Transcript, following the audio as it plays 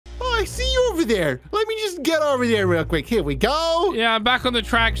I see you over there. Let me just get over there real quick. Here we go. Yeah, I'm back on the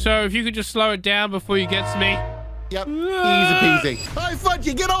track, so if you could just slow it down before you get to me. Yep, easy peasy. Hi,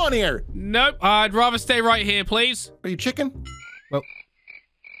 Fudgy, get on here. Nope, I'd rather stay right here, please. Are you chicken? Well,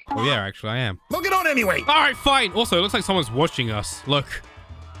 oh yeah, actually I am. Well, get on anyway. All right, fine. Also, it looks like someone's watching us. Look.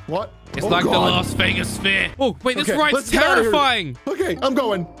 What? It's like the Las Vegas sphere. Oh, wait, this Okay, ride's let's get out of here. terrifying. Okay, I'm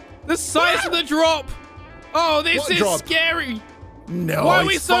going. The size of the drop. Oh, this What is drop? scary. No, Why are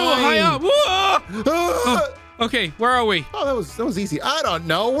we it's so high fine. up? Whoa! Ah! Okay, where are we? Oh, that was easy. I don't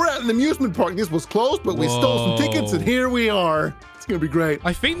know. We're at an amusement park. This was closed, but we stole some tickets, and here we are. It's gonna be great.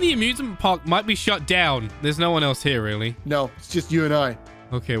 I think the amusement park might be shut down. There's no one else here, really. No, it's just you and I.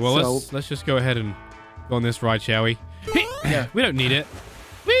 Okay, well, let's just go ahead and go on this ride, shall we? Yeah. We don't need it.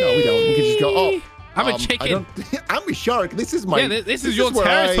 No, we don't. We can just go. Oh, I'm a chicken. I'm a shark. This is my. Yeah, this is your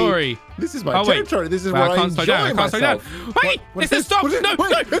territory. This is my territory. This is Wait, where I can't slow down. enjoy I can't slow down. myself. Wait, What it says stop. What is it? No,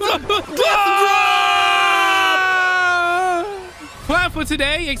 Wait, no. Plan for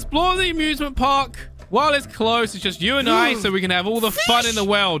today, explore the amusement park. While it's closed, it's just you and I, so we can have all the fun in the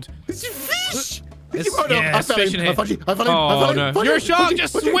world. It's a fish. Yeah, it's fish in here. Oh, no. You're a shark.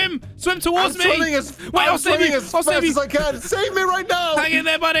 Just swim towards me. Wait, I'll save you. I'll save you. I can. Save me right now. Hang in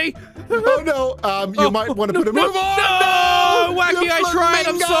there, buddy. Oh, no. You might want to put a move on. No, Wacky, I tried.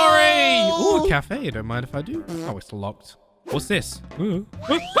 I'm flamingo. sorry. Ooh, a cafe. You don't mind if I do? Oh, it's locked. What's this? Ooh.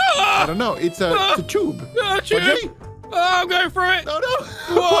 I don't know. It's a tube. Tube. Okay. Oh, I'm going through it. Oh, no.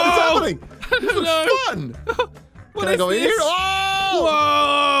 Whoa. What is happening? This No. looks fun. What Can I is go in this? here?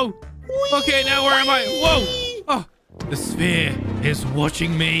 Oh! Whoa. Okay, now where am I? Whoa. Oh, the sphere is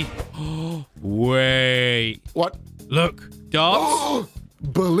watching me. Wait. What? Look. Darts.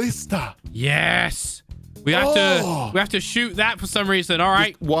 Ballista. Yes. We have to shoot that for some reason. All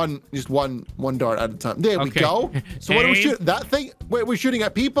right. Just one dart at a time. There we Okay. go. So what are we shooting? That thing? Wait, we're shooting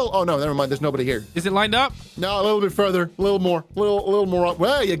at people? Oh no, never mind. There's nobody here. Is it lined up? No, a little bit further. A little more. A little more up.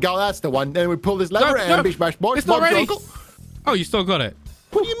 There you go. That's the one. Then we pull this lever and bish bash bosh. It's not Bob's your ready. uncle. Oh, you still got it.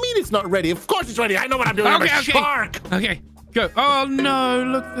 What do you mean it's not ready? Of course it's ready. I know what I'm doing. I'm a shark. Okay. Go. Oh no!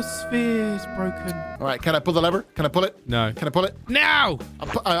 Look, the sphere is broken. All right. Can I pull the lever? Can I pull it? No. Can I pull it? Now!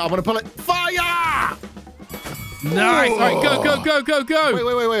 I want to pull it. Fire! Nice. All right,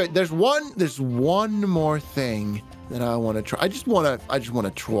 go. Wait. There's one more thing that I want to try. I just want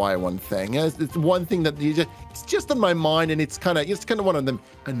to try one thing. It's one thing that it's just on my mind, and it's kind of one of them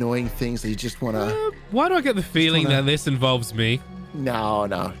annoying things that you just want to. Why do I get the feeling that this involves me?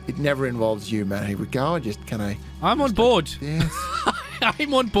 No, it never involves you, man. Here we go. I'm on board. Yes.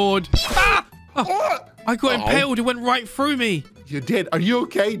 I'm on board. Ah! Oh, I got impaled. It went right through me. You did. Are you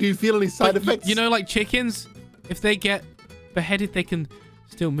okay? Do you feel any side effects? You know, like chickens, if they get beheaded, they can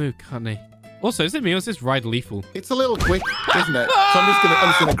still move, can't they? Also, is it me or is this ride lethal? It's a little quick, isn't it? So I'm just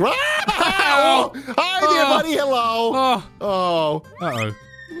gonna grab. Oh, hi there, buddy. Hello. Oh. Uh-oh.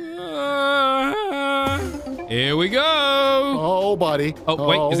 Here we go. Oh, buddy. Oh,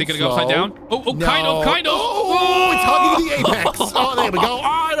 wait. Is it going to go upside down? Oh, no. kind of. Oh, it's hugging the apex. Oh, there we go. Oh,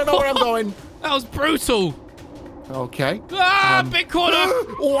 I don't know where I'm going. That was brutal. Okay. Big corner.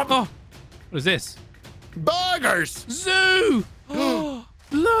 Oh, what is this? Burgers. Zoo. Look.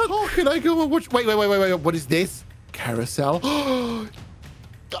 Oh, can I go? Wait. What is this? Carousel.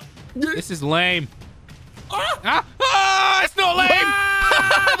 This is lame. It's not lame.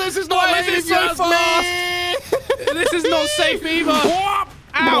 This is not lame. This is so fast. This is not safe either.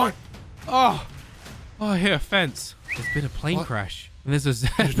 Ow. Oh, I hear a fence. There's been a plane crash. And there's a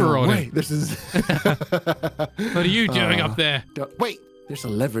zebra on it. This is. What are you doing up there? Wait, there's a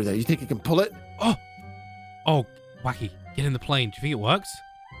lever there. You think you can pull it? Oh, Wacky, get in the plane. Do you think it works?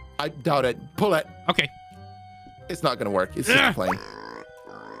 I doubt it. Pull it. Okay. It's not gonna work. It's just a plane.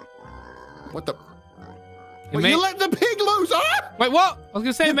 What the? Wait, you let the pig loose! Ah! Wait, what? I was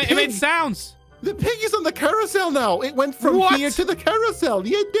gonna say it made sounds. The pig is on the carousel now. It went from here to the carousel.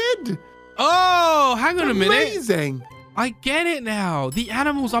 Yeah, it did. Oh, hang on a minute. Amazing. I get it now. The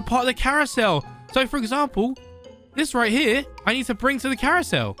animals are part of the carousel. So, for example, this right here, I need to bring to the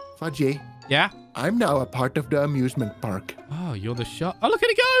carousel. Fudgy. Yeah? I'm now a part of the amusement park. Oh, you're the shark. Oh, look at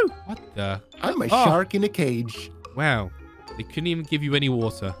it go. What the? I'm a shark in a cage. Wow. They couldn't even give you any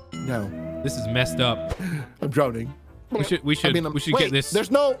water. No. This is messed up. I'm drowning. We should get this. There's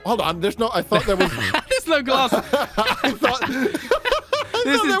no, hold on. There's no, I thought there was. There's no glass. I thought.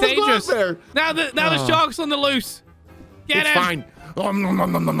 This is dangerous. Now the shark's on the loose. Get him. It's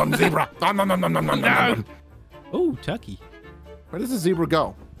fine. Zebra. No. Oh, turkey. Where does the zebra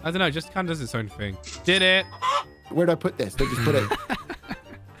go? I don't know. Just kind of does its own thing. Did it. Where'd I put this? They just put it.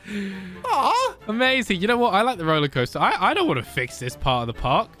 Aww. Amazing. You know what? I like the roller coaster. I don't want to fix this part of the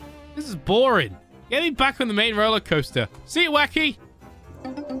park. This is boring. Get me back on the main roller coaster. See you, Wacky.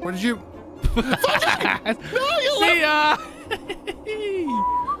 Where did you? See ya.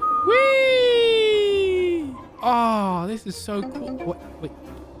 Whee! Oh, this is so cool. What? Wait.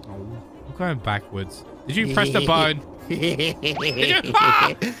 Oh, I'm going backwards. Did you press the button? Did you?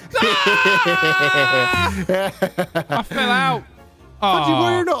 Ah! I fell out. Fudgy, why Oh,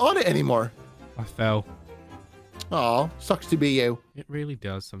 are you not on it anymore? I fell. Oh, sucks to be you. It really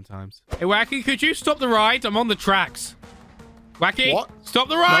does sometimes. Hey, Wacky, could you stop the ride? I'm on the tracks. Wacky, What? stop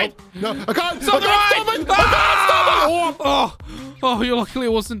the ride. No, I can't. Stop the ride. Stop it. I can't stop it. Oh, you luckily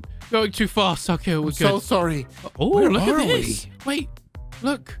it wasn't going too fast. Okay, we're I'm good. so sorry. Oh, Where look are at this. Wait,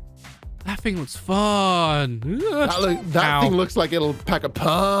 look. That thing looks fun. That thing looks like it'll pack a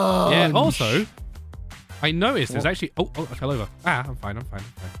punch. Yeah, also, I noticed there's actually... Oh, I fell over. I'm fine.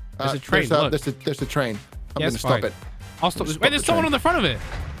 There's a train, look. There's a train. I'm Yeah, going to it's stop fine. it. I'll stop this. Stop Wait, the there's someone train. on the front of it.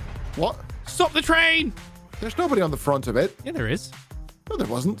 What? Stop the train. There's nobody on the front of it. Yeah, there is. No, there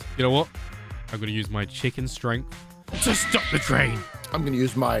wasn't. You know what? I'm going to use my chicken strength to stop the train. I'm going to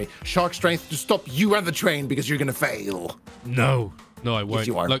use my shark strength to stop you and the train because you're going to fail. No, I won't. Yes,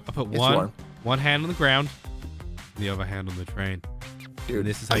 you are. Look, I put Yes, you are. one hand on the ground, and the other hand on the train. Dude, And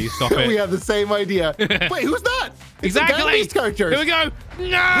this is how you stop it. we have the same idea. Wait, who's that? It's Exactly. the Gang Beast characters. Here we go.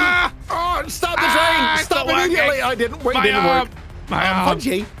 Nah! Oh, stop the train! It's Stop not immediately! working. I didn't. Wait, it My didn't arm. work. My arm.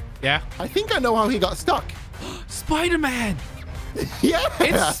 Fudgy, Yeah. I think I know how he got stuck. Spider-Man. Yeah,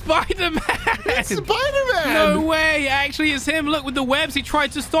 It's Spider-Man. it's Spider-Man. No way. Actually, it's him. Look, with the webs, he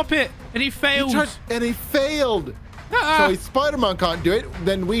tried to stop it, and he failed. He failed. So if Spider-Man can't do it,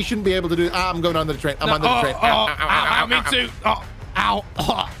 then we shouldn't be able to do it. I'm going under the train. I'm under the train. Ow, me too. Ow.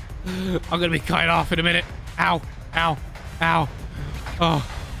 I'm going to be cut off in a minute. Ow.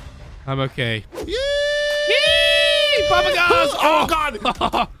 Oh, I'm okay. Yay! Bubba Gums. Oh,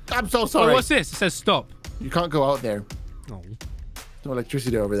 God. I'm so sorry. Oh, what's this? It says stop. You can't go out there. Oh. No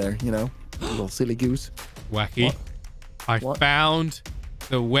electricity over there, you know? Little silly goose. Wacky. What? I What? found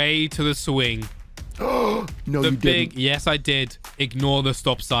the way to the swing. No, The you big... didn't. Yes, I did. Ignore the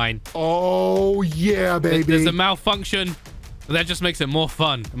stop sign. Oh, yeah, baby. There's a malfunction. But that just makes it more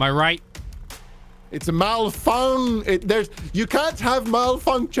fun. Am I right? It's a you can't have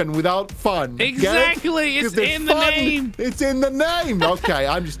malfunction without fun. Get it? Exactly. 'Cause It's there's in the fun. name. It's in the name. Okay,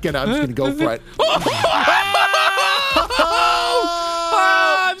 I'm just gonna go for it.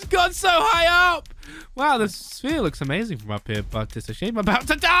 I've gone so high up. Wow, the sphere looks amazing from up here, but it's a shame I'm about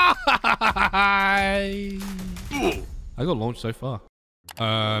to die. I got launched so far.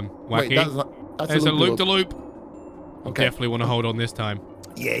 Wacky. Wait, that's There's a loop-de-loop. loop-de-loop. Okay. Definitely want to hold on this time.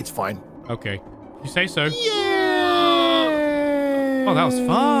 Yeah, it's fine. Okay. You say so. Yeah. Oh, that was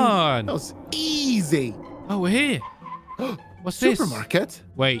fun. That was easy. Oh, we're here. What's this? Supermarket?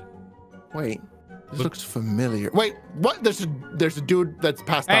 Wait. Wait. This looks familiar. Wait, what? There's a dude that's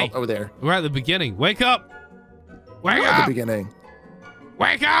passed out over there. We're at the beginning. Wake up. Wake At the up. beginning.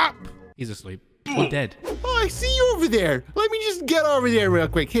 Wake up. He's asleep. Or dead. Oh, I see you over there. Let me just get over there real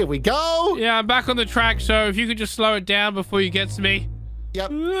quick. Here we go. Yeah, I'm back on the track, so if you could just slow it down before you get to me.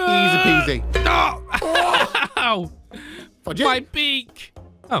 Yep. Easy peasy. No! Ow! Fudgy. My beak!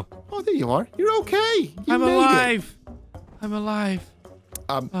 Oh, Oh, there you are. You're okay. You I'm made it. alive! I'm alive.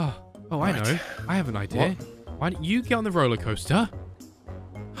 Um, Oh, I know. I have an idea. Why don't you get on the roller coaster?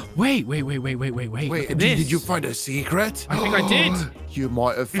 Wait. Wait, Look at did this. you find a secret? I think I did. You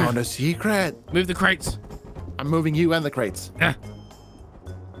might have found a secret. Move the crates. I'm moving you and the crates.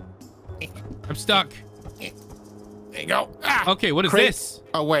 I'm stuck. There you go. Ah, Okay, what is crate this?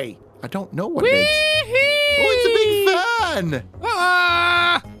 away. I don't know what it is. Whee! Oh, it's a big fan.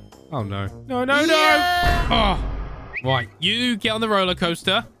 Ah! Oh, no. No. Yeah. Oh. Right, you get on the roller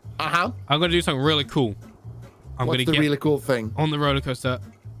coaster. Uh-huh. I'm going to do something really cool. I'm What's going the to get really cool thing? on the roller coaster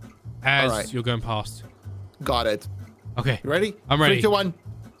as Alright. you're going past. Got it. Okay. You ready? I'm ready. 3, 2, 1.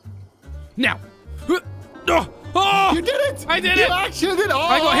 Now. Oh! You did it! I did you it! actually did it!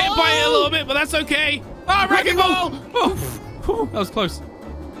 I got hit by it a little bit, but that's okay. Ah, wrecking ball! Oh, whew, that was close.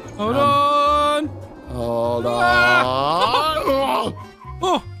 Hold on. Hold on.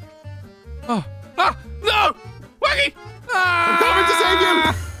 Oh. Oh. Ah, no! Wacky! I'm coming to save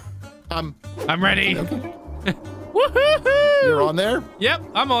you! I'm ready. You're on there? Yep,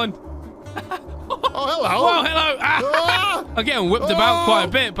 I'm on. Oh, hello. Oh, hello. Ah. Ah, I'm getting whipped about quite a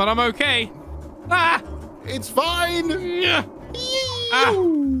bit, but I'm okay. Ah. it's fine. Yeah. Ah.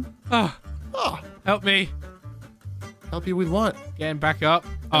 Ah. Oh, Help me. help you with what? Getting back up.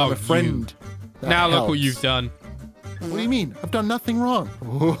 I'm Oh, a friend. That Now look what helps. you've done. What do you mean? I've done nothing wrong.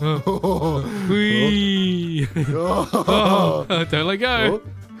 Whee. Oh. Don't let go.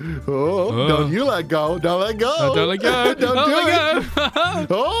 Oh, don't you let go. Don't let go. No, don't let go. Don't do it.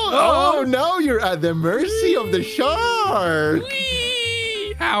 Oh, no, you're at the mercy of the shark.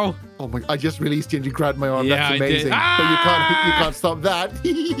 Whee! Ow. Oh my, I just released you and you grabbed my arm. Yeah, That's I did. amazing. But you can't stop that.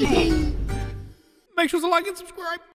 Make sure to like and subscribe.